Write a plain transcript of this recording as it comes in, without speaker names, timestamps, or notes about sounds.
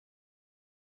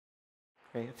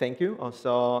Okay, thank you.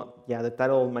 Also, yeah, the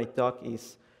title of my talk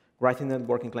is Writing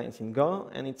Networking Clients in Go,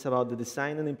 and it's about the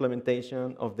design and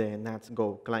implementation of the NATS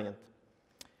Go client.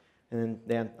 And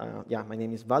then, yeah, my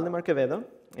name is Waldemar Quevedo,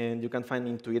 and you can find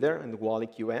me on Twitter and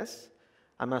WallyQS.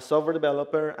 I'm a software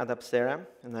developer at Apsera,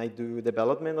 and I do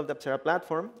development of the Apsera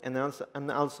platform, and I'm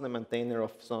also the maintainer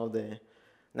of some of the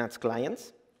NATS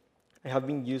clients. I have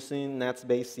been using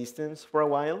NATS-based systems for a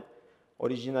while,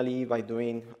 originally by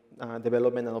doing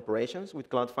development and operations with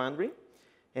Cloud Foundry,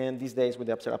 and these days with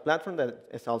the Apsera platform that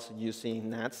is also using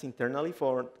NATS internally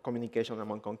for communication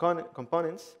among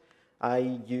components.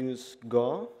 I use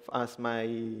Go as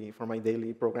for my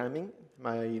daily programming.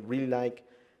 I really like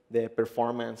the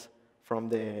performance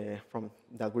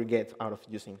that we get out of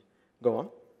using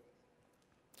Go.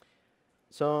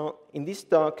 So in this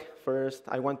talk, first,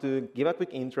 I want to give a quick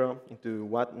intro into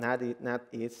what NAT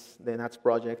is, the NATS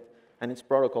project, and its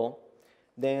protocol.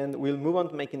 Then we'll move on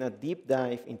to making a deep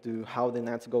dive into how the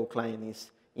NATS Go client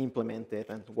is implemented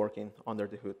and working under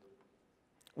the hood.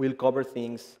 We'll cover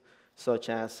things such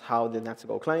as how the NATS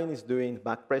Go client is doing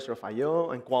back pressure of I/O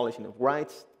and quality of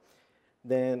writes,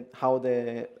 then how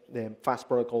the fast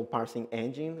protocol parsing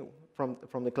engine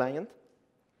from the client,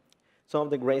 some of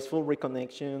the graceful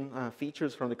reconnection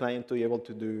features from the client to be able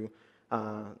to do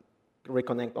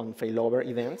reconnect on failover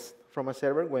events from a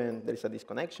server when there is a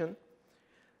disconnection,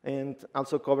 and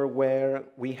also cover where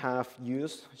we have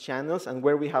used channels and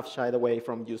where we have shied away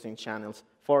from using channels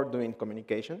for doing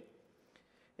communication,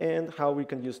 and how we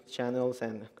can use channels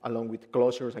and along with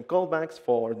closures and callbacks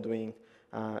for doing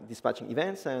dispatching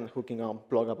events and hooking up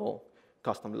pluggable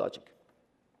custom logic.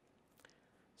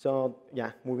 So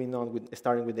yeah, moving on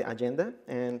starting with the agenda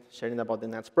and sharing about the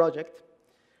NATS project.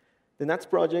 The NATS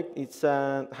project is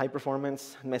a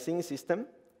high-performance messaging system.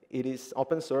 It is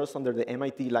open source under the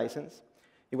MIT license.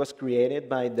 It was created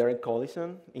by Derek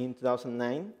Collison in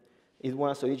 2009. It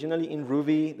was originally in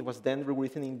Ruby. It was then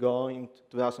rewritten in Go in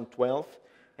 2012,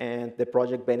 and the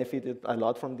project benefited a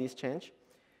lot from this change.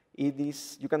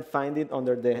 You can find it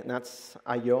under the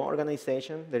NATS.io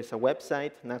organization. There is a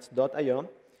website, nats.io.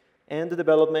 And the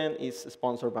development is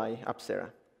sponsored by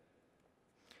Apsera.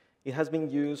 It has been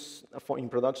used in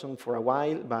production for a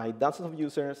while by dozens of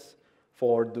users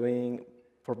for building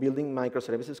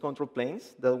microservices control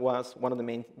planes. That was one of the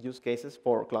main use cases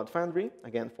for Cloud Foundry,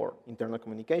 again, for internal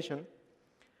communication.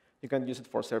 You can use it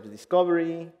for service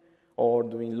discovery, or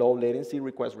doing low latency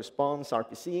request response,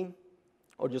 RPC,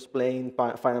 or just plain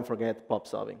fire and forget pub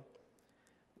subbing.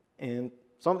 And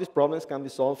some of these problems can be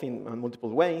solved in multiple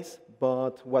ways,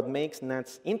 but what makes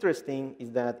NATS interesting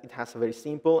is that it has a very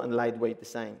simple and lightweight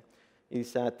design.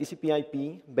 It's a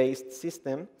TCP/IP-based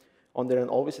system under an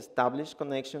always established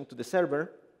connection to the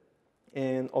server,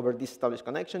 and over this established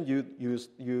connection, you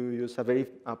use a very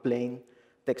plain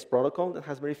text protocol that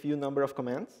has very few number of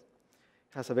commands.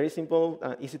 It has a very simple,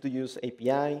 easy-to-use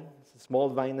API. It's a small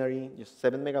binary, just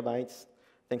 7 megabytes.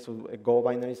 Thanks to Go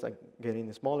binaries, like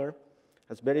getting smaller.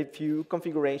 Has very few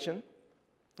configuration,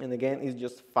 and again, it's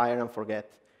just fire and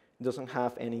forget. It doesn't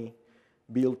have any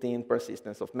built-in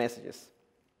persistence of messages.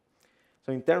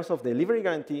 So in terms of delivery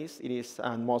guarantees, it is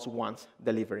a must-want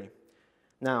delivery.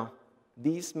 Now,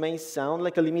 this may sound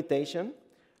like a limitation,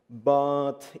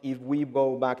 but if we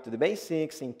go back to the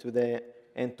basics, into the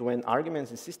end-to-end arguments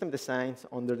and system designs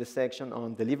under the section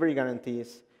on delivery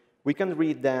guarantees, we can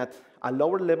read that a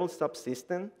lower-level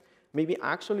subsystem may be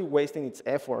actually wasting its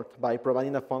effort by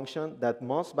providing a function that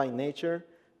must, by nature,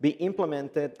 be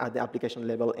implemented at the application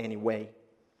level anyway.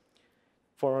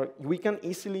 We can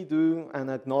easily do an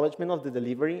acknowledgement of the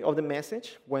delivery of the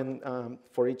message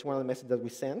for each one of the messages that we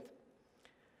send.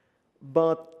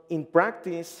 But in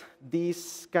practice,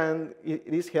 it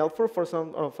is helpful for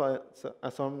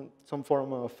some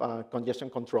form of congestion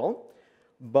control.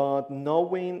 But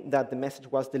knowing that the message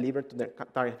was delivered to the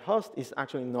target host is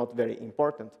actually not very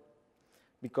important,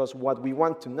 because what we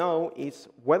want to know is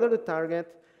whether the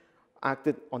target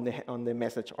acted on the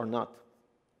message or not.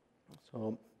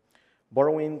 So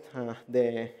borrowing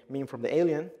the meme from the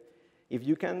alien, if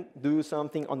you can do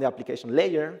something on the application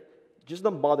layer, just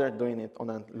don't bother doing it on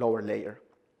a lower layer.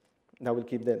 That will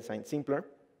keep the design simpler.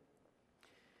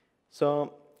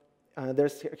 So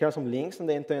here are some links in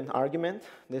the end-to-end argument.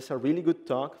 There's a really good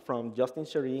talk from Justin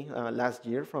Cherie last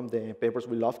year from the Papers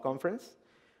We Love conference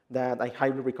that I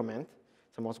highly recommend.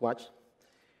 It's a must-watch.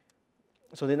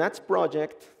 So the NATS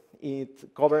project,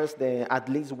 it covers the at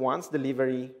least once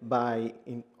delivery by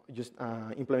just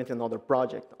implementing another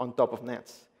project on top of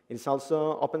NATS. It's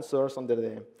also open source under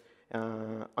the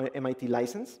MIT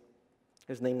license.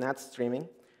 It's named NATS Streaming.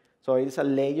 So it is a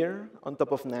layer on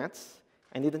top of NATS.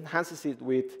 and it enhances it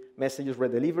with messages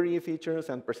redelivery features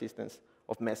and persistence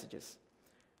of messages.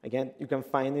 Again, you can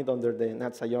find it under the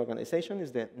NATS.io organization.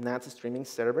 It's the NATS streaming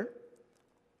server,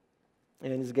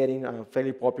 and it's getting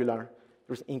fairly popular,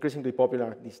 increasingly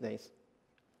popular these days.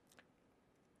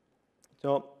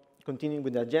 So continuing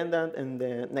with the agenda, and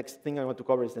the next thing I want to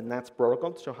cover is the NATS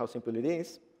protocol to show how simple it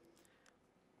is.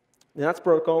 The NATS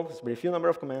protocol has a very few number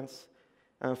of commands.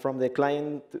 From the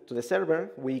client to the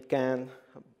server, we can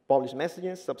publish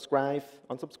messages, subscribe,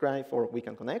 unsubscribe, or we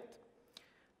can connect.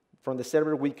 From the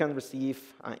server, we can receive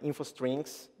info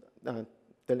strings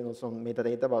telling us some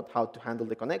metadata about how to handle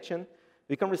the connection.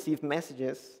 We can receive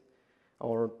messages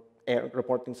or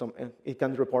reporting some, it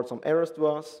can report some errors to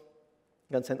us.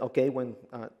 It can send OK when,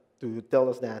 to tell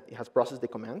us that it has processed the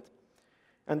command.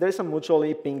 And there is a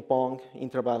mutually ping-pong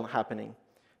interval happening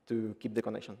to keep the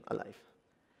connection alive.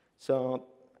 So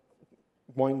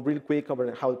going real quick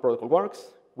over how the protocol works,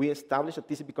 we establish a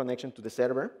TCP connection to the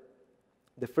server.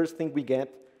 The first thing we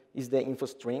get is the info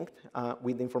string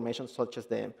with information such as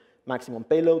the maximum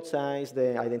payload size,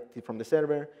 the identity from the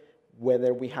server,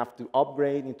 whether we have to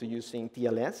upgrade into using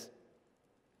TLS.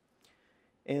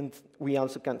 And we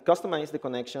also can customize the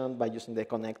connection by using the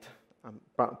connect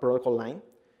protocol line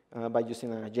by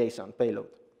using a JSON payload.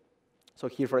 So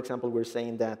here, for example, we're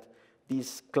saying that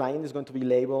this client is going to be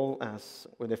labeled as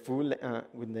with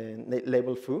the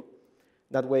label foo.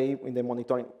 That way, in the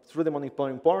monitoring, through the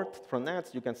monitoring port from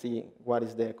NATS, you can see what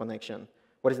is the connection,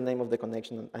 what is the name of the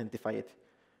connection, and identify it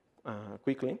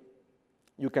quickly.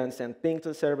 You can send ping to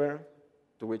the server,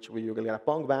 to which you will get a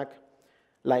pong back.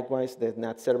 Likewise, the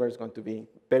NATS server is going to be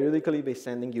periodically be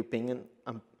sending you pinging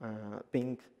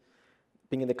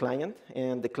the client,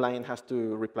 and the client has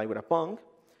to reply with a pong.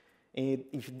 And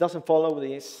if it doesn't follow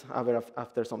this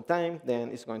after some time, then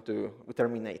it's going to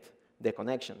terminate the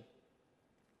connection.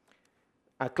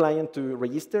 A client to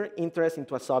register interest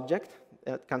into a subject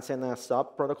can send a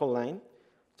sub protocol line.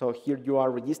 So here you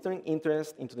are registering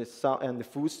interest into the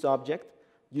foo subject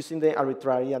using the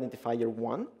arbitrary identifier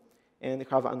 1. And you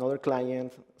have another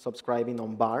client subscribing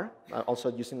on bar,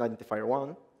 also using identifier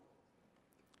 1.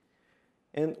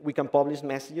 And we can publish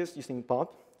messages using pub.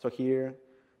 So here,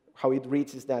 how it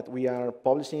reads is that we are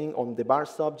publishing on the bar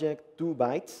subject 2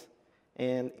 bytes.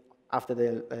 And after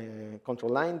the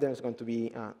control line, there's going to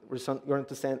be, we're going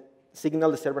to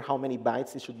signal the server how many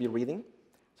bytes it should be reading.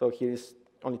 So here is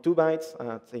only 2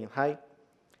 bytes saying hi.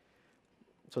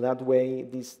 So that way,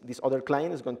 this other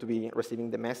client is going to be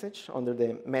receiving the message under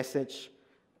the message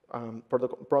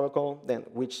protocol, then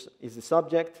which is the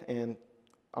subject, and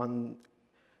on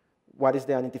what is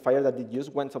the identifier that it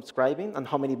used when subscribing, and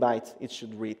how many bytes it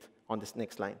should read on this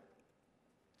next line.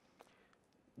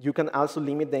 You can also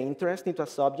limit the interest into a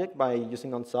subject by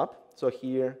using onsub. So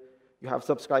here, you have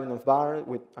subscribing of bar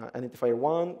with identifier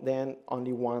 1, then you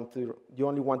only want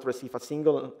to receive a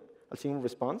single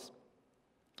response.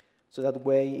 So that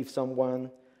way, if someone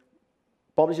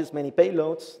publishes many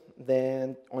payloads,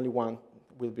 then only one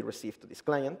will be received to this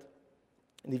client.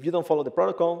 And if you don't follow the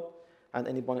protocol at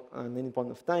any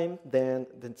point of time, then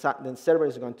the server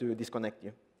is going to disconnect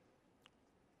you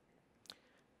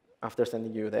after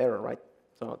sending you the error, right?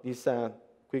 So this is a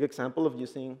quick example of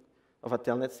a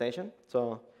telnet session.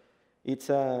 So it's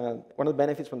one of the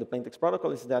benefits from the plaintext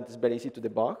protocol is that it's very easy to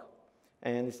debug,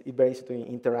 and it's very easy to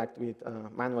interact with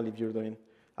manually if you're doing.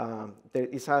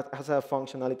 It has a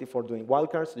functionality for doing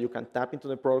wildcards, so you can tap into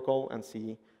the protocol and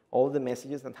see all the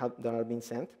messages that are being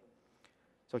sent.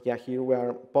 So yeah, here we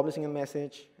are publishing a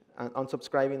message and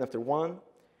unsubscribing after 1,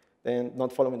 then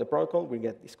not following the protocol, we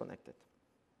get disconnected.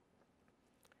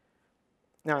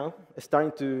 Now,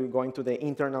 starting to go into the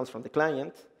internals from the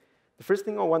client, the first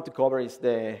thing I want to cover is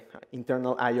the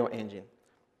internal I/O engine.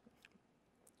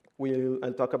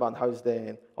 I'll talk about how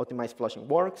the optimized flushing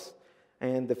works,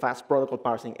 and the fast protocol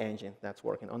parsing engine that's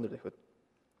working under the hood.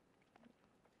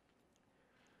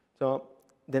 So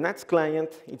the NATS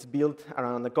client, it's built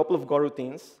around a couple of Go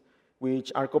routines,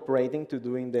 which are cooperating to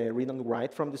doing the read and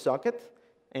write from the socket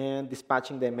and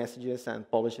dispatching the messages and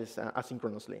publishes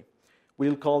asynchronously.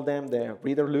 We'll call them the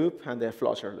reader loop and the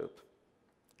flusher loop.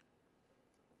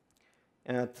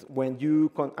 And when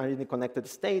you are in the connected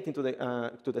state into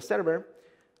to the server,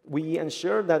 we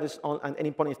ensure that at any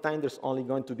point in time, there's only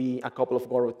going to be a couple of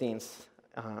Go routines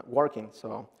working.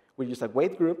 So we use a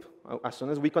wait group as soon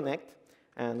as we connect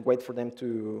and wait for them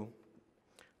to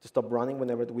stop running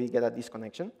whenever we get a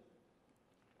disconnection.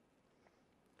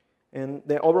 And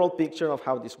the overall picture of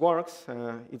how this works,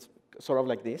 it's sort of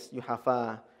like this. You have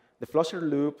the flusher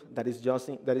loop that is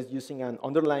using an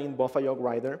underlying buffer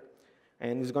writer,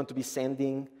 and is going to be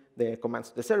sending the commands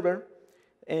to the server.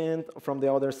 And from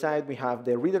the other side, we have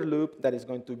the reader loop that is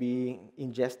going to be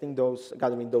ingesting those,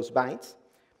 gathering those bytes,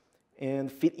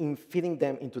 and feeding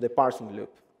them into the parsing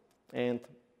loop. And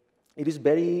it is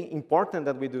very important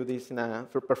that we do this in a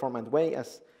performant way,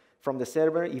 as from the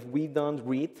server, if we don't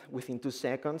read within 2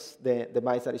 seconds the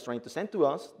bytes that it's trying to send to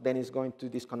us, then it's going to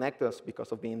disconnect us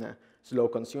because of being a slow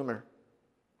consumer.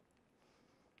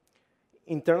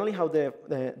 Internally, how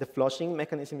the flushing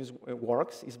mechanism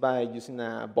works is by using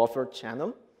a buffer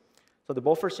channel. So the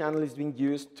buffer channel is being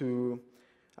used to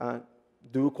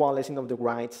do coalescing of the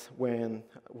writes when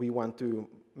we want to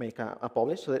make a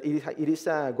publish. So that it is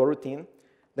a Go routine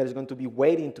that is going to be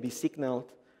waiting to be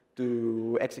signaled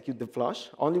to execute the flush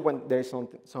only when there is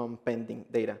some pending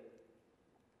data.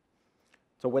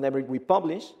 So whenever we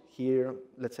publish, here,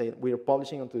 let's say we are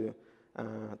publishing onto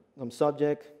some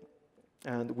subject,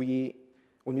 and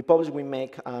when we publish, we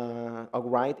make a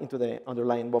write into the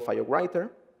underlying buffer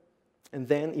writer. And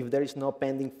then if there is no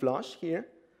pending flush here,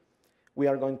 we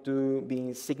are going to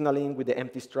be signaling with the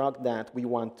empty struct that we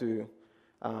want to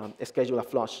schedule a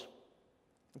flush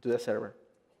to the server.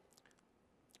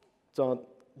 So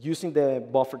using the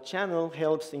buffer channel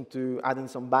helps into adding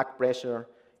some back pressure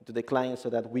to the client so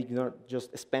that we not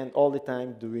just spend all the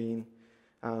time doing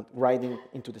writing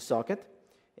into the socket.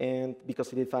 And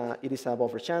because it is a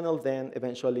buffer channel, then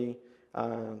eventually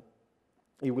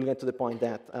it will get to the point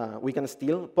that we can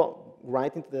still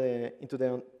write into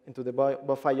the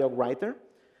buffer writer,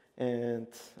 and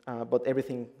but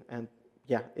everything, and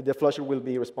yeah, the flusher will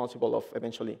be responsible of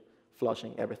eventually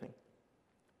flushing everything.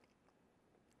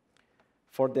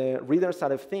 For the reader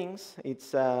side of things, it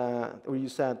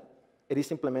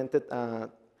is implemented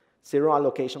zero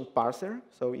allocation parser.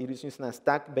 So it is using a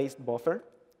stack-based buffer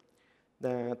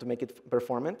to make it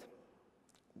performant.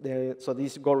 So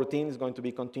this Go routine is going to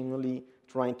be continually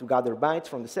trying to gather bytes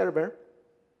from the server,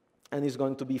 and is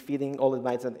going to be feeding all the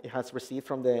bytes that it has received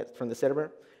from the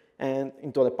server and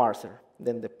into the parser.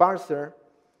 Then the parser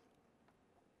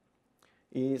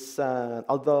is,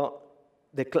 although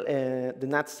the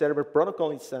NAT server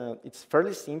protocol it's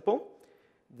fairly simple,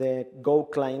 the Go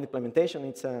client implementation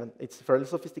it's fairly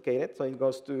sophisticated. So it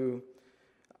goes to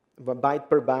byte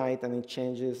per byte, and it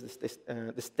changes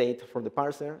the state for the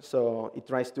parser. So it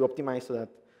tries to optimize so that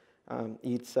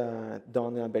it's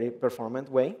done in a very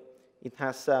performant way. It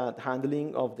has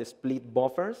handling of the split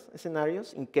buffers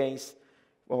scenarios in case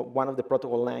one of the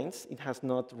protocol lines it has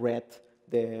not read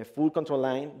the full control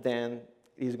line. Then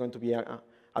it is going to be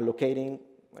allocating.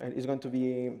 It's going to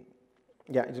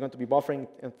be buffering,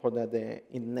 and for that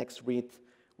in the next read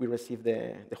we receive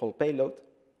the whole payload.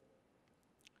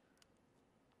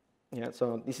 Yeah,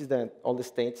 so this is all the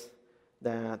states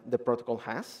that the protocol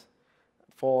has.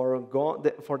 For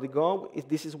the Go,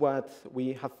 this is what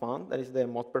we have found that is the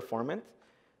most performant.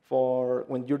 For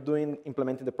when you're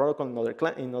implementing the protocol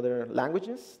in other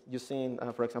languages, using,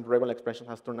 for example, regular expression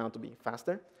has turned out to be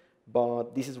faster.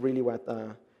 But this is really what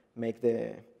make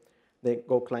the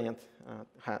Go client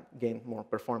gain more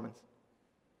performance.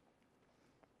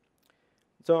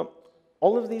 So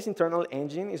all of this internal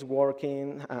engine is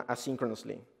working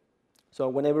asynchronously. So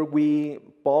whenever we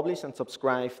publish and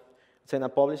subscribe, send a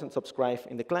publish and subscribe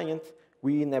in the client,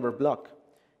 we never block.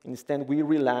 Instead, we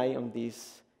rely on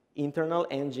this internal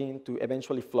engine to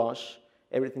eventually flush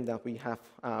everything that we have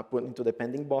put into the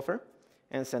pending buffer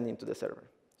and send it to the server.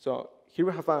 So here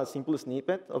we have a simple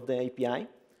snippet of the API.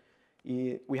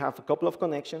 We have a couple of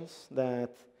connections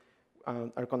that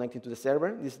are connected to the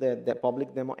server. This is the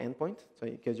public demo endpoint, so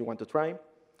in case you want to try.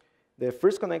 The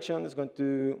first connection is going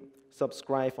to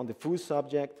subscribe on the full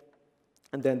subject,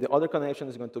 and then the other connection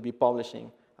is going to be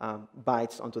publishing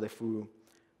bytes onto the full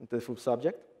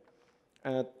subject.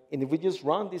 And if we just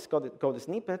run this code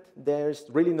snippet, there's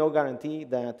really no guarantee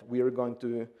that we are going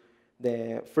to,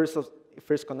 the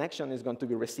first connection is going to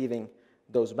be receiving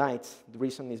those bytes. The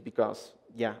reason is because,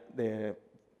 yeah,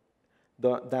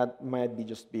 that might be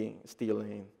just being still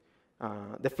in,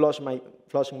 the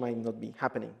flushing might not be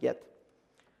happening yet.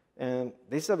 And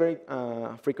this is a very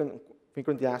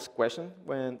frequently asked question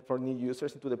for new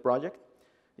users into the project,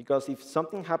 because if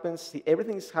something happens, if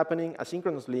everything is happening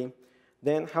asynchronously,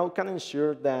 then how can I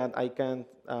ensure that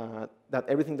that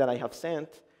everything that I have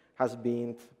sent has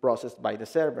been processed by the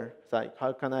server? So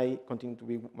how can I continue to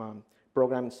be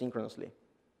programmed synchronously?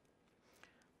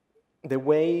 The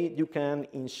way you can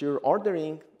ensure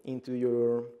ordering into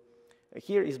your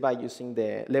here is by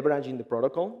leveraging the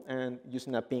protocol and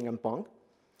using a ping and pong.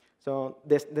 So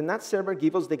the NAT server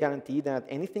gives us the guarantee that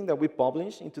anything that we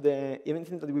publish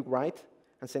anything that we write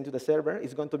and send to the server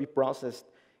is going to be processed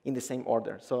in the same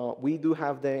order. So we do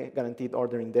have the guaranteed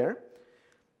ordering there.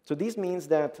 So this means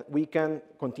that we can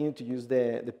continue to use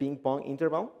the ping pong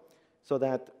interval so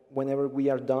that whenever we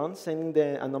are done sending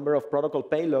a number of protocol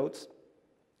payloads,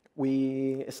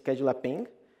 we schedule a ping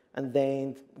and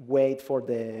then wait for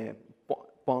the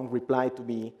pong reply to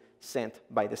be sent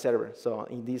by the server. So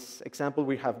in this example,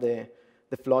 we have the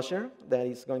flusher that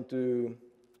is going to,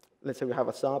 let's say we have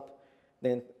a sub,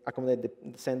 then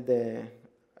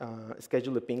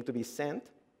schedule the ping to be sent.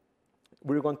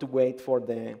 We're going to wait for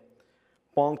the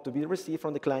pong to be received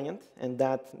from the client, and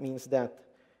that means that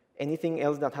anything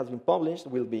else that has been published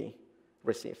will be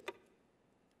received.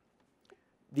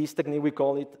 This technique, we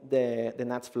call it the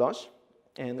NATS flush,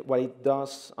 and what it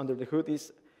does under the hood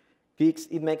is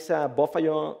it makes a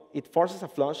buffer, it forces a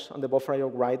flush on the buffer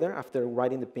writer after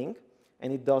writing the ping,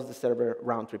 and it does the server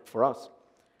round trip for us.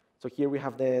 So here we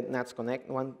have the NATS connect,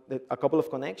 a couple of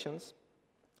connections.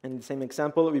 In the same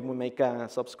example, we will make a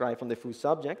subscribe on the foo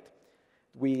subject.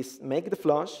 We make the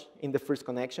flush in the first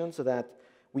connection so that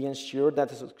we ensure that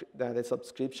the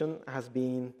subscription has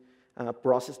been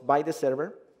processed by the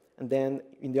server. And then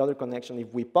in the other connection,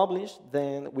 if we publish,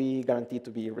 then we guarantee to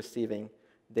be receiving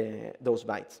those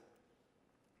bytes.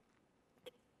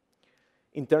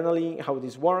 Internally, how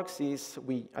this works is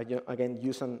we, again,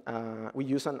 use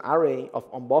an array of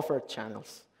unbuffered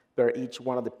channels per each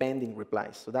one of the pending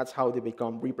replies. So that's how they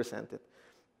become represented.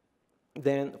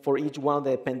 Then for each one of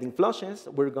the pending flushes,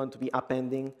 we're going to be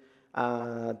appending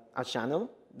a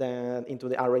channel into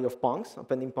the array of pongs, of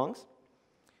pending pongs.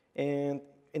 And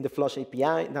in the flush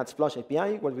API, that's flush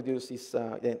API, what we do is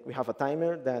we have a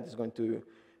timer that is going to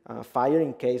fire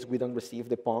in case we don't receive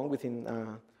the pong within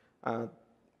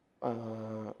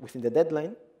the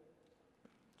deadline.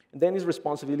 And then it's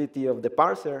responsibility of the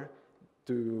parser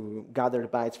to gather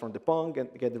bytes from the pong and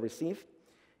get the receive,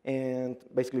 and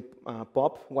basically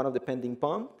pop one of the pending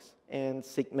pongs and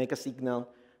make a signal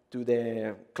to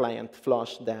the client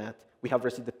flush that we have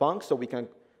received the pong, so we can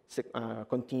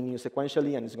continue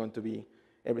sequentially, and it's going to be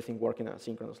everything working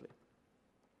asynchronously.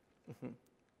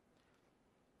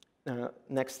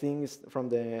 Next thing is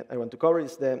I want to cover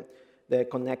is the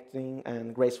connecting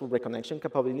and graceful reconnection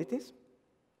capabilities.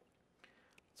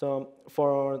 So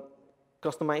for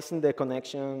customizing the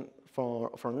connection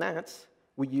for NATS,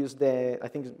 we use I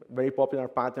think it's a very popular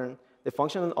pattern, the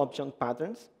function and option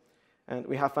patterns. And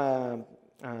we have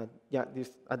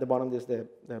this at the bottom, there's the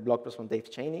blog post from Dave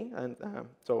Cheney. And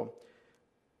so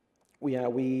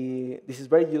this is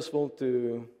very useful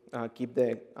to keep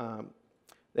the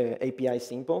API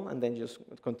simple and then just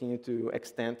continue to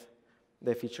extend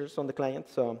the features on the client.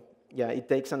 So yeah, it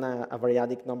takes a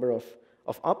variadic number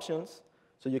of options.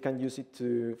 So you can use it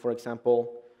to, for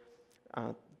example,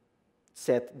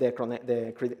 set the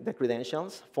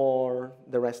credentials for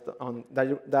the rest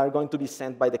that are going to be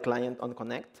sent by the client on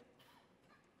connect.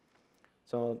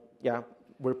 So yeah,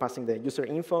 we're passing the user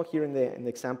info here in the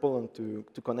example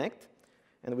to connect,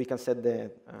 and we can set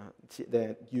the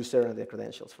user and the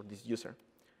credentials for this user.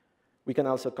 We can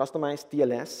also customize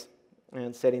TLS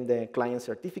and set in the client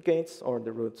certificates or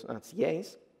the root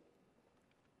CAs.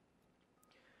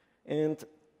 And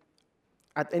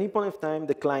at any point of time,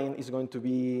 the client is going to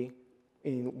be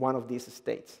in one of these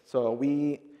states. So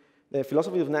the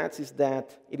philosophy of NATS is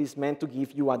that it is meant to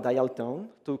give you a dial tone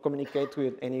to communicate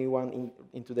with anyone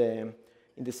in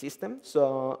the system.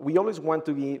 So we always want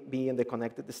to be in the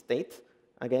connected state.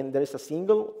 Again, there is a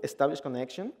single established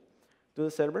connection to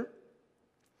the server.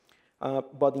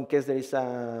 But in case there is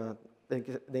a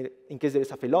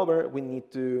failover, we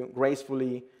need to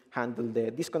gracefully handle the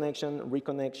disconnection,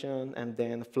 reconnection, and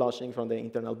then flushing from the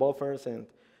internal buffers. And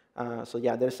so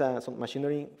yeah, there's some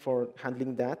machinery for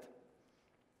handling that.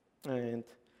 And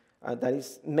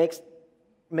that makes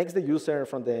the user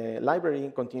from the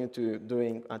library continue to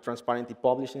doing transparently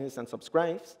publishings and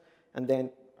subscribes, and then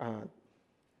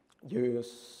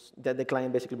the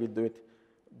client basically will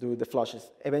do the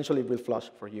flushes. Eventually, it will flush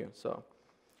for you. So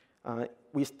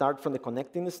we start from the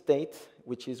connecting state,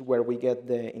 which is where we get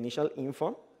the initial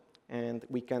info, and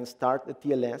we can start the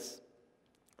TLS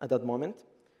at that moment.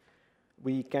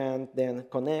 We can then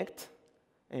connect,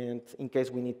 and in case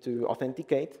we need to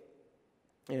authenticate,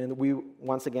 and we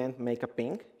once again make a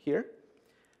ping here,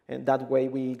 and that way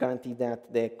we guarantee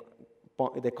that the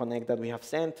connect that we have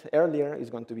sent earlier is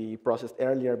going to be processed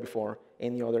earlier before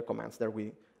any other commands that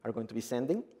we are going to be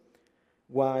sending.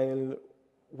 While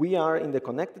we are in the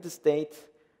connected state,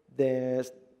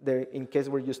 in case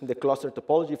we're using the cluster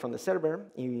topology from the server,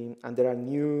 and there are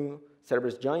new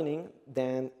servers joining,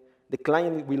 then the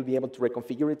client will be able to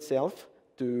reconfigure itself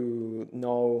to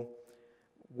know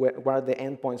where are the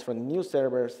endpoints from new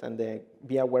servers and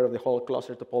be aware of the whole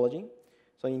cluster topology.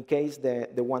 So in case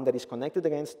the one that is connected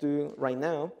against to right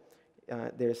now,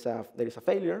 there is a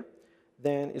failure,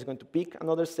 then it's going to pick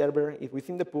another server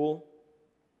within the pool,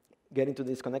 get into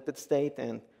the disconnected state,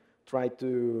 and try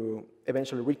to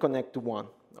eventually reconnect to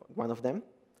one of them.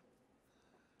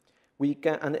 We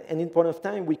can, at any point of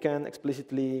time, we can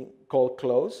explicitly call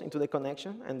close into the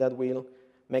connection, and that will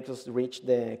make us reach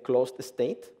the closed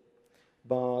state.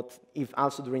 But if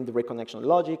also during the reconnection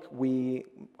logic, we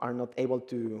are not able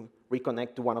to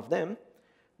reconnect to one of them,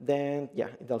 then yeah,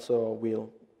 it also will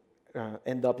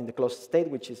end up in the closed state,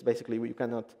 which is basically you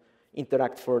cannot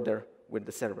interact further with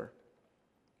the server.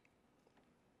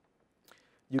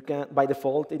 You can, by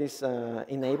default, it is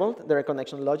enabled, the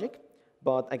reconnection logic,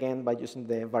 but again, by using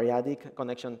the variadic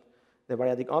connection, the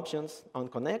variadic options on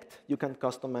connect, you can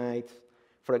customize,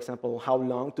 for example, how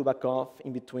long to back off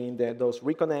in between those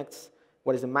reconnects,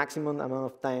 what is the maximum amount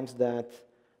of times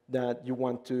that you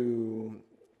want to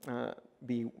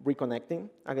be reconnecting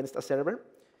against a server.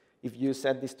 If you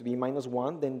set this to be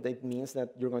 -1, then that means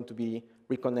that you're going to be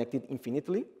reconnected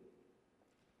infinitely.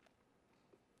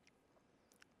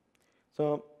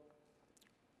 So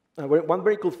one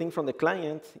very cool thing from the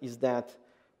client is that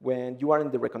when you are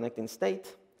in the reconnecting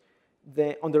state,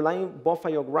 the underlying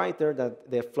buffer writer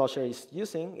that the flusher is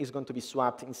using is going to be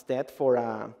swapped instead for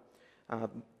a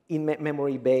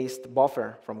in-memory-based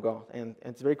buffer from Go. And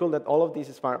it's very cool that all of this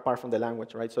is part from the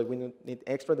language, right? So we don't need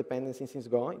extra dependencies since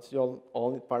Go. It's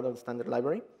all part of the standard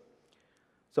library.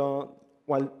 So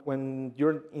when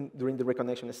you're during the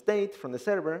reconnection state from the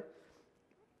server,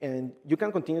 and you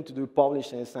can continue to do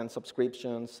publishes and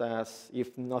subscriptions as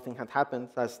if nothing had happened,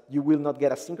 as you will not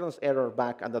get a synchronous error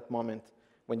back at that moment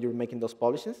when you're making those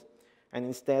publishes. And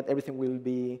instead, everything will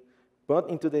be put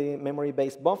into the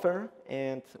memory-based buffer,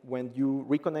 and when you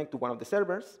reconnect to one of the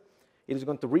servers, it is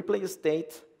going to replay a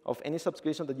state of any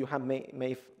subscription that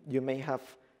you may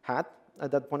have had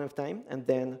at that point of time, and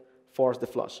then force the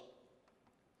flush.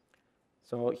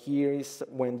 So here's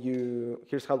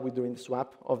how we're doing the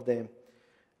swap of the.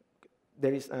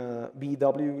 There is a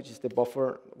BW, which is the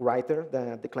buffer writer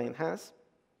that the client has.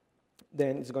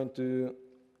 Then it's going to,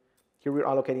 here we're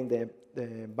allocating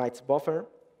the bytes buffer,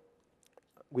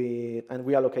 and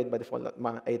we allocate by default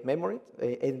 8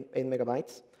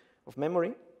 megabytes of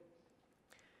memory.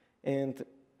 And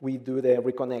we do the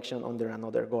reconnection under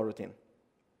another Go routine.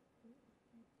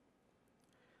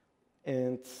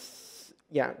 And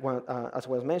yeah, as I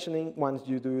was mentioning, once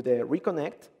you do the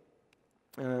reconnect,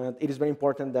 it is very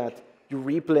important that you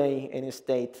replay any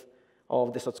state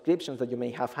of the subscriptions that you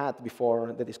may have had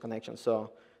before the disconnection.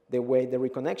 So the way the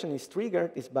reconnection is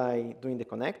triggered is by doing the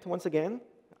connect once again,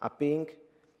 a ping,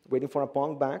 waiting for a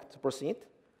pong back to proceed,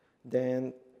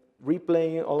 then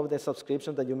replay all of the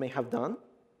subscriptions that you may have done,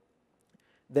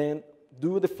 then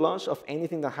do the flush of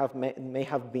anything that may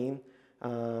have been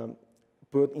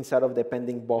put inside of the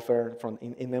pending buffer from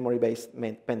in memory-based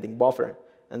pending buffer,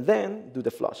 and then do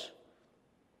the flush.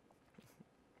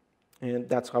 And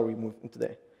that's how we move into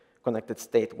the connected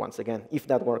state once again, if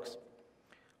that works.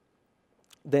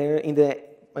 There,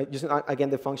 using again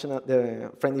the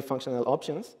friendly functional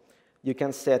options, you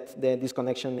can set the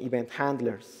disconnection event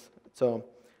handlers. So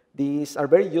these are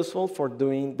very useful for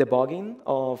doing debugging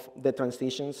of the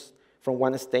transitions from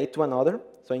one state to another.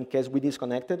 So in case we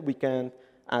disconnected, we can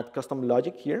add custom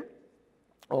logic here.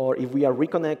 Or if we are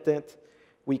reconnected,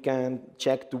 we can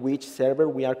check to which server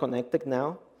we are connected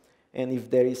now. And if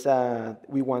there is the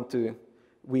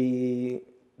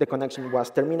connection was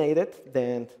terminated,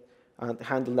 then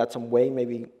handle that some way,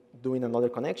 maybe doing another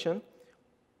connection.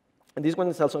 And this one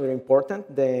is also very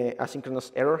important, the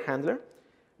asynchronous error handler.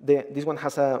 This one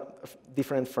has a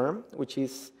different firm, which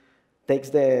takes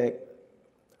the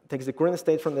current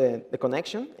state from the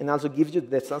connection and also gives you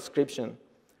the subscription,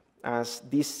 as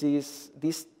this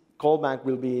callback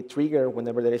will be triggered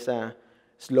whenever there is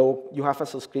you have a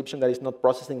subscription that is not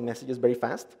processing messages very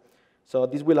fast. So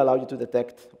this will allow you to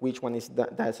detect which one is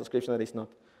that subscription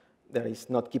that is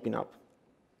not keeping up.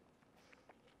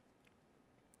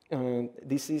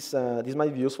 This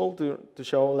might be useful to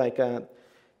show like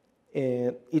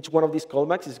each one of these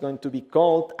callbacks is going to be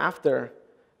called after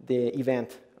the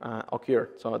event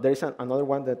occurred. So there is another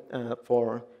one that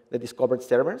for the discovered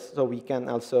servers. So we can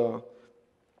also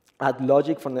add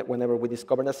logic from whenever we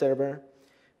discover a server.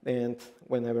 And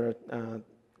whenever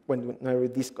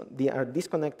they are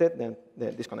disconnected, then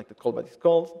the disconnected callback is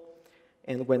called.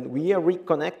 And when we are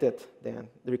reconnected, then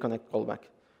the reconnect callback.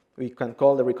 We can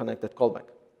call the reconnected callback.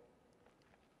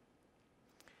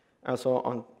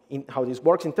 Also, how this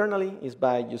works internally is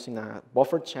by using a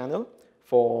buffer channel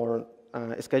for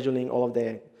scheduling all of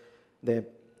the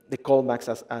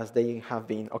callbacks as they have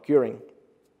been occurring.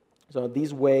 So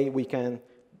this way, we can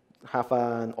have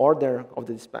an order of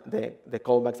the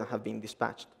callbacks that have been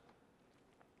dispatched.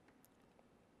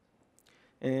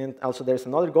 And also, there's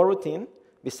another Go routine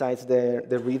besides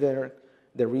the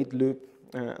read loop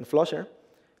and flusher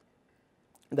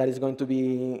that is going to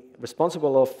be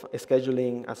responsible of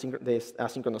scheduling these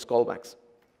asynchronous callbacks.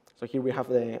 So here we have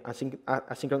the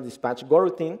asynchronous dispatch Go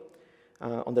routine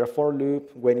under a for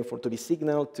loop, waiting for it to be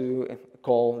signaled to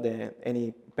call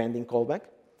any pending callback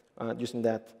using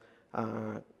that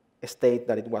state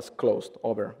that it was closed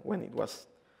over when it was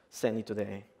sent into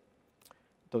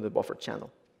the buffer channel.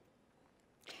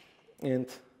 And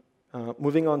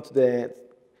moving on to the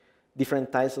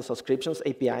different types of subscriptions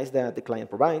APIs that the client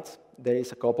provides, there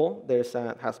is a couple.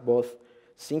 Has both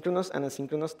synchronous and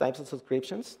asynchronous types of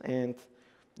subscriptions, and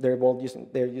they're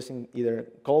using either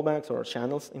callbacks or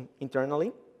channels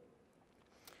internally.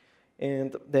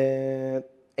 And the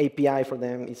API for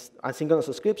them is asynchronous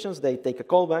subscriptions. They take a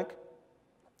callback,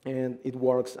 and it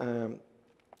works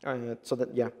so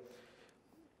that, yeah.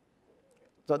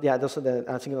 So yeah, those are the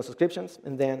asynchronous subscriptions.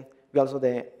 And then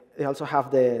they also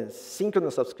have the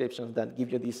synchronous subscriptions that give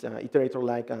you this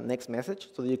iterator-like next message,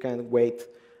 so that you can wait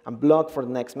and block for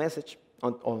the next message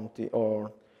until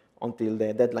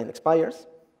the deadline expires.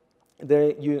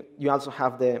 There you also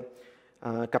have the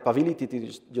capability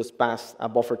to just pass a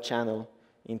buffer channel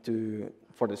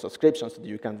for the subscription, so that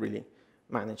you can really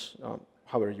manage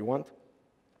however you want.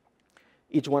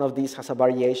 Each one of these has a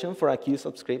variation for a queue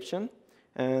subscription,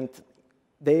 and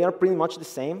they are pretty much the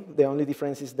same. The only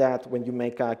difference is that when you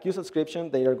make a queue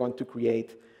subscription, they are going to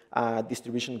create a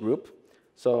distribution group.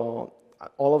 So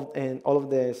all of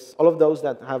those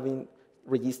that have been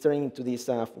registering into this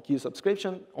queue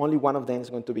subscription, only one of them is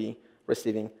going to be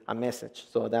receiving a message.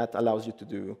 So that allows you to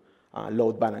do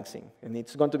load balancing, and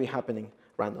it's going to be happening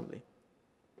randomly.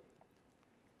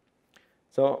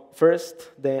 So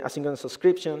first, the asynchronous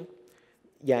subscription.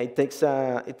 Yeah, it takes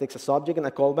a subject and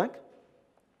a callback,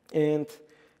 and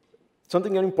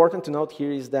something very important to note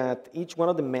here is that each one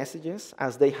of the messages,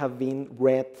 as they have been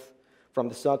read from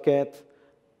the socket,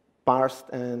 parsed,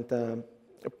 and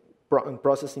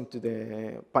processed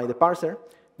by the parser,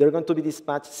 they're going to be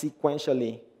dispatched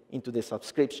sequentially into the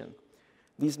subscription.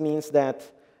 This means that,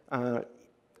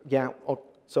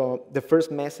 so the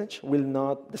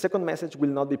second message will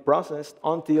not be processed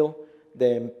until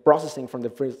the processing from the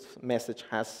first message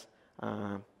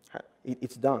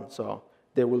it's done. So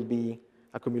there will be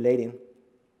accumulating.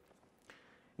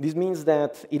 This means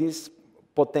that it is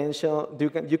potential.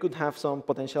 You could have some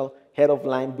potential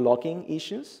head-of-line blocking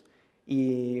issues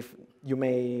if you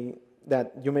may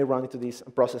run into these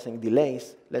processing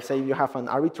delays. Let's say you have an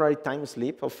arbitrary time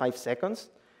slip of 5 seconds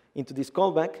into this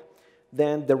callback,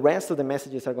 then the rest of the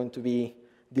messages are going to be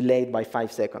delayed by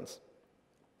 5 seconds.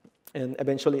 And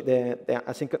eventually,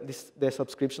 the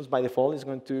subscriptions by default is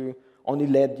going to only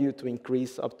let you to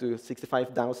increase up to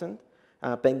 65,000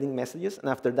 pending messages. And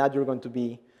after that, you're going to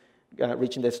be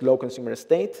reaching the slow consumer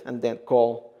state and then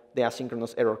call the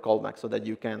asynchronous error callback so that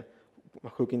you can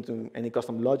hook into any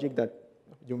custom logic that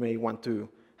you may want to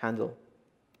handle.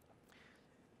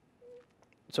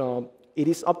 So it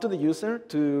is up to the user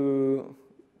to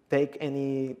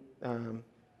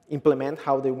implement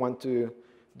how they want to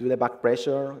do the back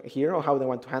pressure here or how they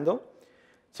want to handle.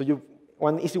 So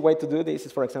one easy way to do this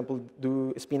is, for example,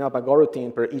 spin up a Go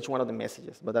routine per each one of the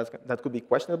messages, but that could be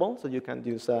questionable. So you can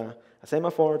use a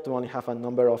semaphore to only have a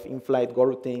number of in-flight Go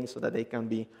routines so that they can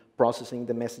be processing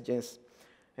the messages.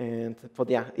 But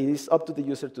yeah, it is up to the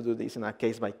user to do this on a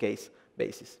case-by-case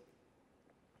basis.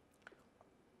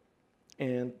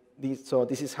 And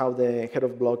this is how the head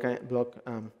of block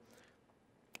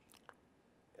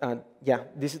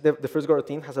this is the first Go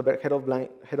routine has a head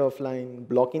of line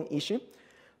blocking issue.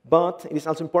 But it is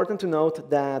also important to note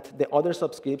that the other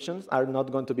subscriptions are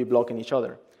not going to be blocking each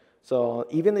other. So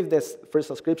even if this first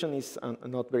subscription is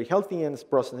not very healthy and is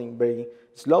processing very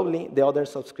slowly, the other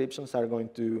subscriptions are going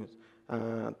to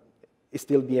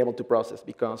still be able to process,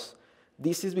 because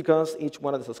each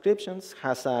one of the subscriptions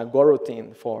has a Go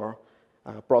routine for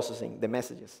processing the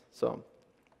messages.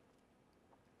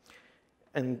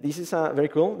 And this is very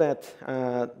cool that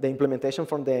the implementation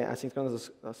from the asynchronous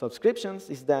subscriptions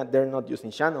is that they're not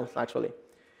using channels, actually.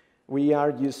 We are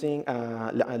using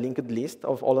a linked list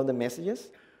of all of the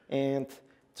messages. And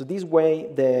so this way,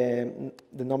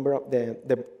 the number of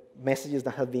the messages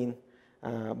that have been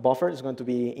buffered is going to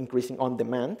be increasing on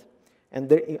demand.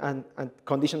 And a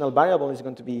conditional variable is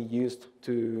going to be used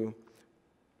to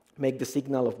make the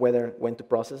signal of when to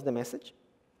process the message.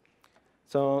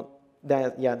 So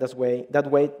that way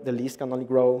the list can only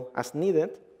grow as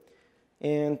needed.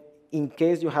 And in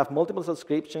case you have multiple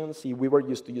subscriptions, if we were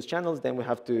used to use channels, then we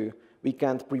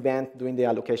can't prevent doing the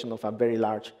allocation of a very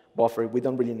large buffer. We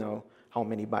don't really know how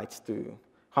many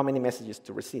messages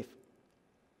to receive.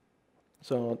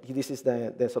 So this is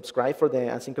the subscribe for the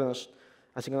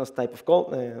asynchronous type of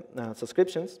call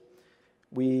subscriptions.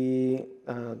 We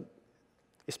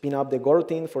spin up the Go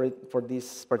routine for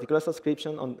this particular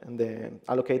subscription and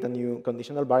allocate a new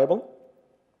conditional variable.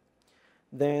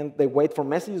 Then the wait for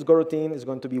messages Go routine is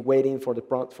going to be waiting for the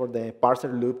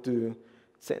parser loop to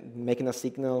making a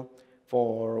signal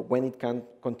for when it can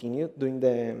continue doing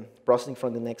the processing for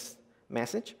the next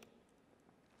message.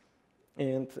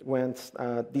 And once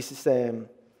once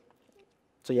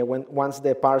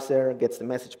the parser gets the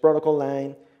message protocol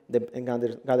line, and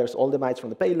gathers all the bytes from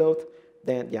the payload,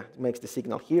 then it makes the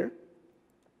signal here.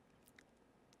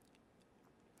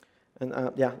 And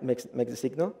makes the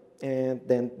signal, and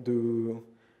then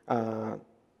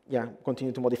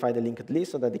continue to modify the linked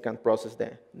list so that it can process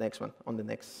the next one on the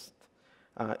next,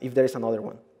 if there is another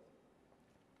one.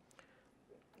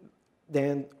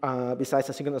 Then besides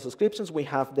asynchronous subscriptions, we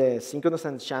have the synchronous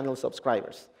and channel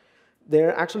subscribers.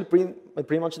 They're actually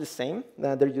pretty much the same.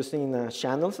 They're using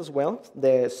channels as well.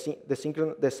 The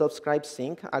subscribe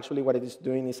sync, actually what it is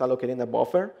doing is allocating a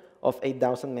buffer of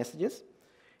 8,000 messages.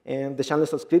 And the channel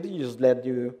subscription just let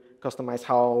you customize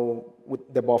how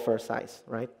with the buffer size,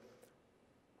 right?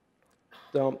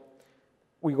 So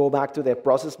we go back to the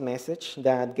process message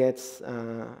that gets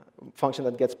function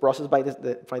that gets processed by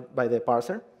the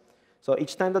parser. So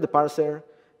each time that the parser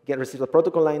receives a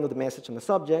protocol line of the message on the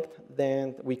subject,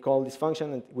 then we call this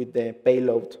function with the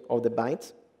payload of the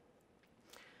bytes.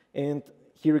 And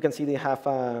here you can see they have,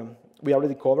 we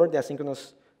already covered the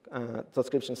asynchronous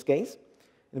subscriptions case.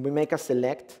 And we make a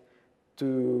select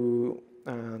to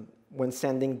when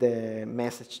sending the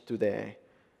message to the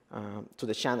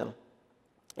channel.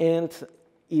 And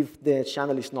if the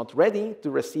channel is not ready to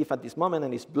receive at this moment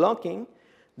and is blocking,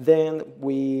 then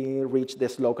we reach the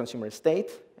slow consumer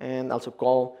state and also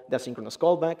call the asynchronous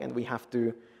callback, and we have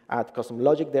to add custom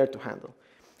logic there to handle.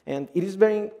 And it is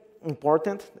very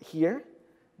important here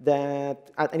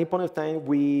that at any point of time,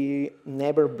 we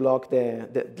never block the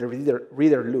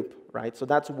reader loop, right? So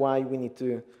that's why we need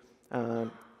to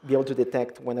be able to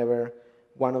detect whenever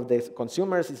one of the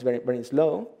consumers is very, very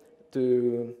slow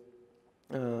to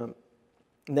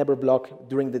never block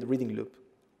during the reading loop.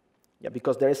 Yeah,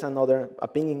 because there is a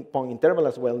pinging point interval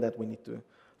as well that we need to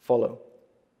follow.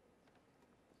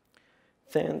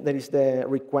 Then there is the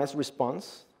request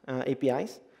response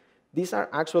APIs. These are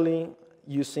actually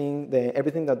using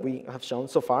everything that we have shown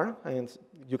so far, and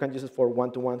you can use it for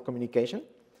one-to-one communication.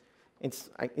 It's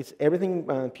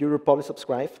everything pure publish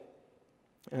subscribe.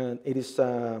 And it is,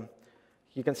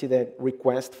 you can see the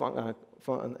request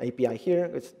for an API here.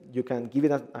 You can give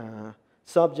it a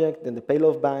subject, then the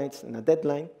payload bytes, and a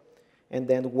deadline, and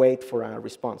then wait for a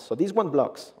response. So this one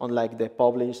blocks, unlike the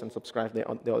publish and subscribe, the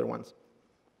other ones.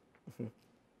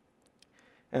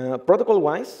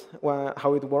 Protocol-wise,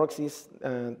 how it works is,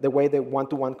 the way the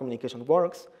one-to-one communication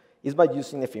works is by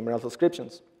using ephemeral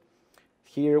subscriptions.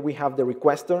 Here we have the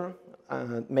requester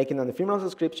making an ephemeral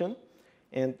subscription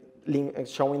and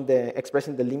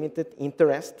expressing the limited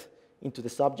interest into the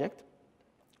subject,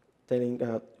 telling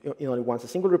it only wants a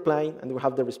single reply, and we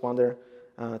have the responder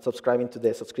subscribing to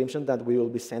the subscription that we will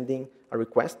be sending a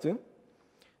request to.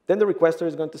 Then the requester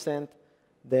is going to send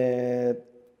the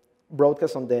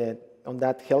broadcast on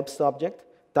that help subject,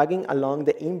 tagging along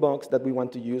the inbox that we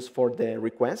want to use for the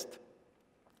request,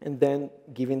 and then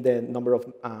giving the number of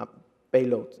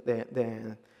payloads,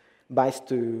 the bytes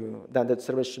that the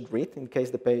server should read, in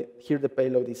case here the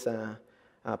payload is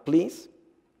please.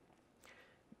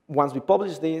 Once we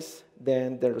publish this,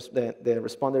 then the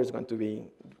responder is going to be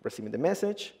receiving the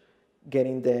message,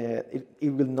 it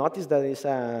will notice that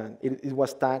it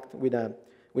was tagged with an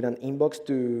inbox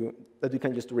that we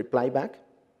can use to reply back.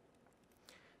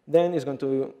 Then it's going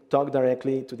to talk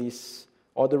directly to this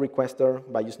other requester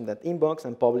by using that inbox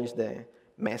and publish the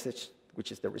message,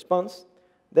 which is the response.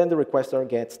 Then the requester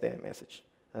gets the message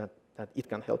that it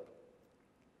can help.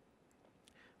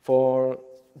 For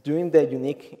doing the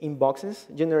unique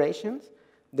inboxes generations,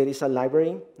 there is a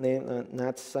library named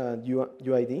NATS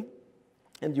UID,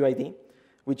 and UID,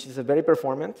 which is very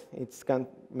performant. It can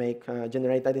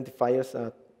generate identifiers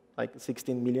at like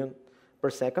 16 million per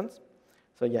second.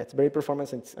 So yeah, it's very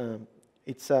performant.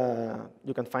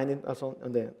 You can find it also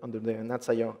under the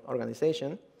NATS.io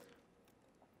organization.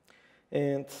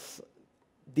 And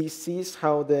this is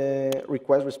how the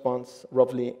request response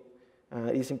roughly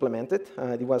is implemented.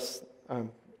 It was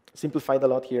simplified a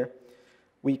lot here.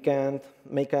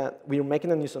 We're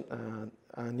making a new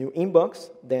a new inbox,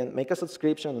 then make a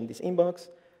subscription on this inbox.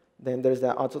 Then there's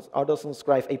the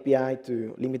auto-subscribe API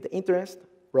to limit the interest,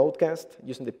 broadcast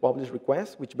using the publish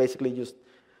request, which basically just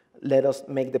let us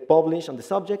make the publish on the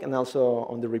subject and also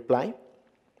on the reply,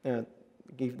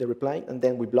 give the reply, and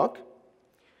then we block.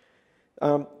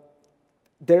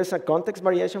 There's a context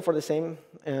variation for the same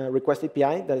request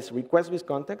API that is request with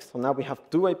context. So now we have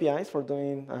two APIs for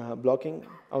doing blocking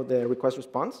of the request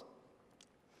response.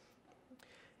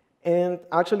 And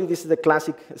actually, this is the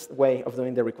classic way of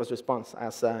doing the request response.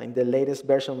 As in the latest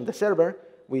version of the server,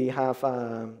 we have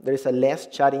there is a less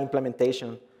chatty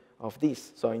implementation of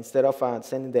this. So instead of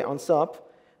sending the onsub,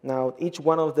 now each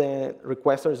one of the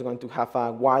requesters is going to have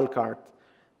a wildcard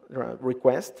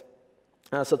request,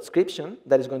 a subscription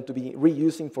that is going to be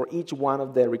reusing for each one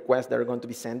of the requests that are going to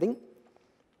be sending.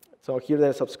 So here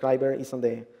the subscriber is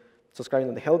subscribing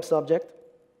on the help subject.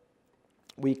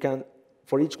 We can,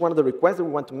 for each one of the requests that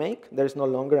we want to make, there is no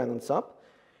longer an onsub.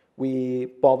 We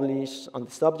publish on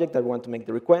the subject that we want to make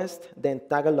the request, then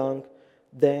tag along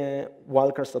the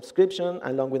wildcard subscription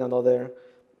along with another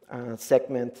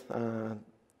segment,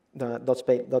 the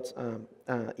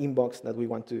inbox that we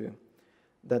want to,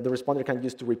 that the responder can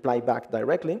use to reply back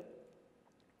directly.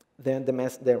 Then the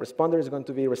responder is going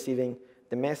to be receiving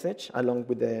the message along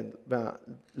with the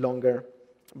longer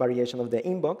variation of the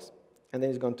inbox, and then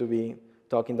it's going to be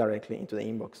talking directly into the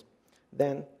inbox.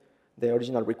 Then the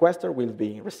original requester will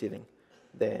be receiving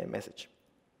the message.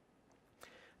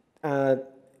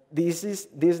 This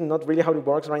is not really how it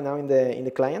works right now in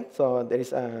the client. So there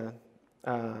is a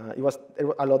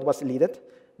lot was deleted,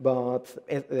 but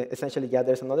essentially, yeah,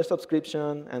 there's another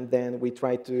subscription, and then we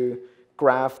try to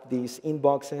craft these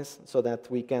inboxes so that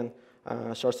we can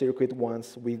short circuit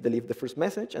once we delete the first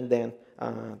message, and then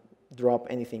drop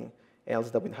anything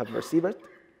else that we have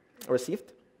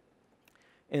received.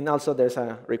 And also, there's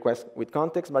a request with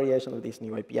context variation of this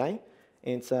new API.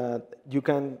 And you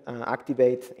can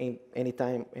activate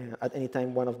at any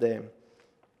time one of the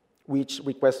which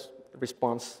request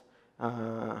response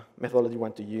methodology you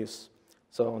want to use.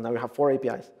 So now we have 4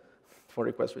 APIs for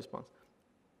request response.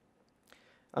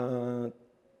 So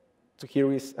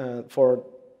here is for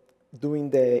doing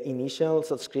the initial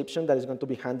subscription that is going to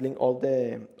be handling all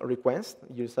the requests.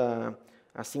 Use a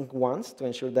sync once to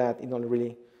ensure that it only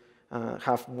really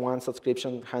have one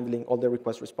subscription handling all the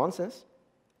request responses.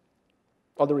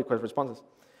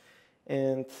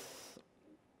 And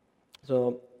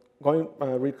so going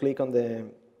re-click on the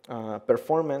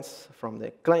performance from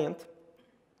the client.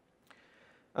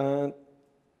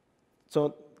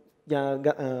 So yeah,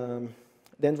 the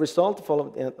end result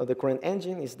of the current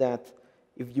engine is that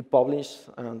if you publish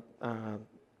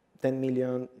 10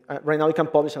 million, right now you can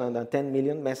publish around 10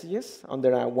 million messages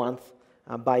under a 1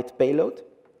 byte payload.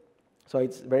 So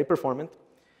it's very performant.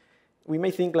 We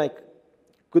may think like,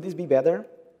 could this be better?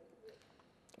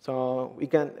 So we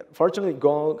can, fortunately,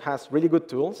 Go has really good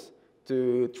tools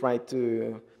to try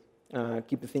to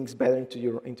keep things better into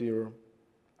your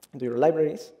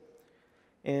libraries.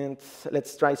 And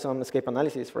let's try some escape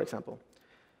analysis, for example.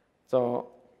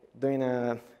 So doing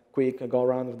a quick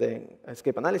go-around of the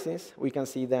escape analysis, we can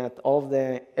see that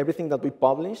everything that we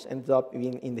publish ends up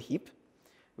in the heap,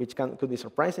 which could be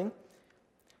surprising.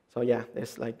 So yeah,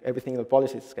 there's like everything that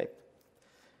publishes escaped.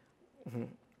 Mm-hmm.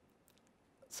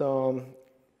 So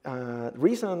the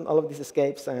reason all of these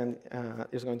escapes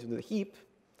is going to the heap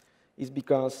is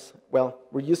because, well,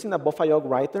 we're using a buf.io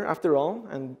writer after all,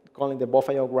 and calling the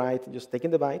buf.io write, just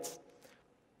taking the bytes.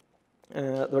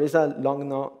 There is a long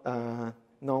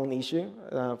known issue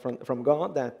from Go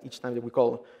that each time that we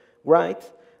call write,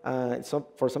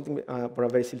 for a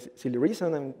very silly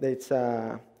reason, and it's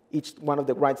each one of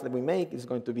the writes that we make is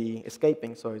going to be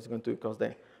escaping, so it's going to cause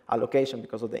the allocation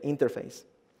because of the interface.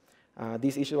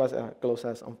 This issue was closed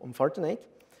as unfortunate,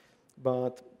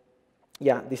 but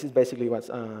yeah, this is basically what's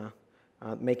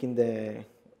making the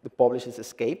publishes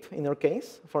escape in our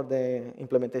case for the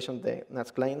implementation of the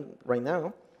NATS client right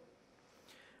now.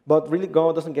 But really,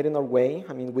 Go doesn't get in our way.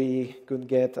 I mean, we could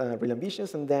get real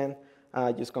ambitious and then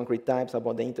use concrete types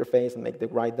about the interface and make the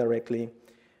write directly.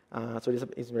 So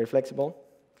it's very flexible.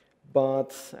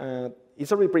 But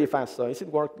it's already pretty fast. So is it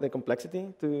worth the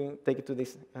complexity to take it to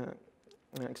these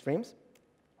extremes?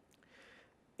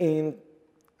 In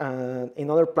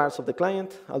other parts of the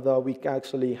client, although we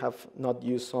actually have not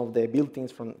used some of the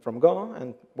built-ins from Go,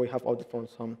 and we have opted for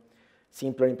some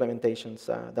simpler implementations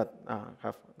that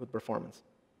have good performance.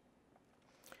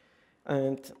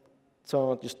 And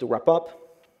so just to wrap up,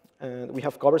 we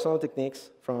have covered some of the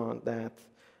techniques from that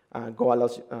Go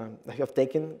allows, that have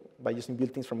taken by using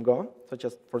built-ins from Go, such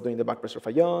as for doing the backpressure of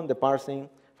ion, the parsing,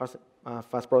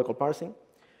 fast protocol parsing,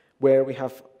 where we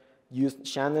have used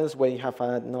channels where you have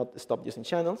not stopped using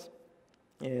channels.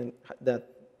 And that,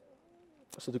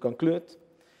 so to conclude,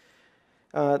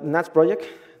 the NATS project,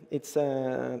 it's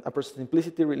approach to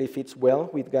simplicity really fits well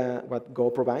with what Go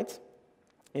provides.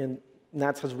 And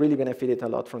NATS has really benefited a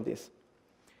lot from this.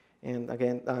 And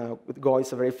again, with Go,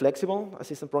 it's a very flexible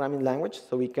system programming language,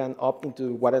 so we can opt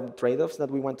into what are the trade-offs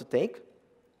that we want to take.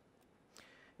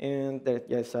 And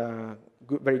there's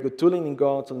very good tooling in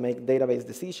Go to make database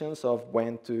decisions of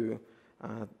when to,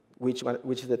 which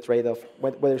is the trade-off,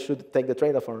 whether you should take the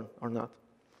trade-off or not.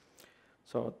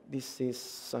 So this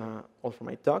is all for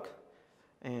my talk,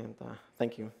 and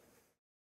thank you.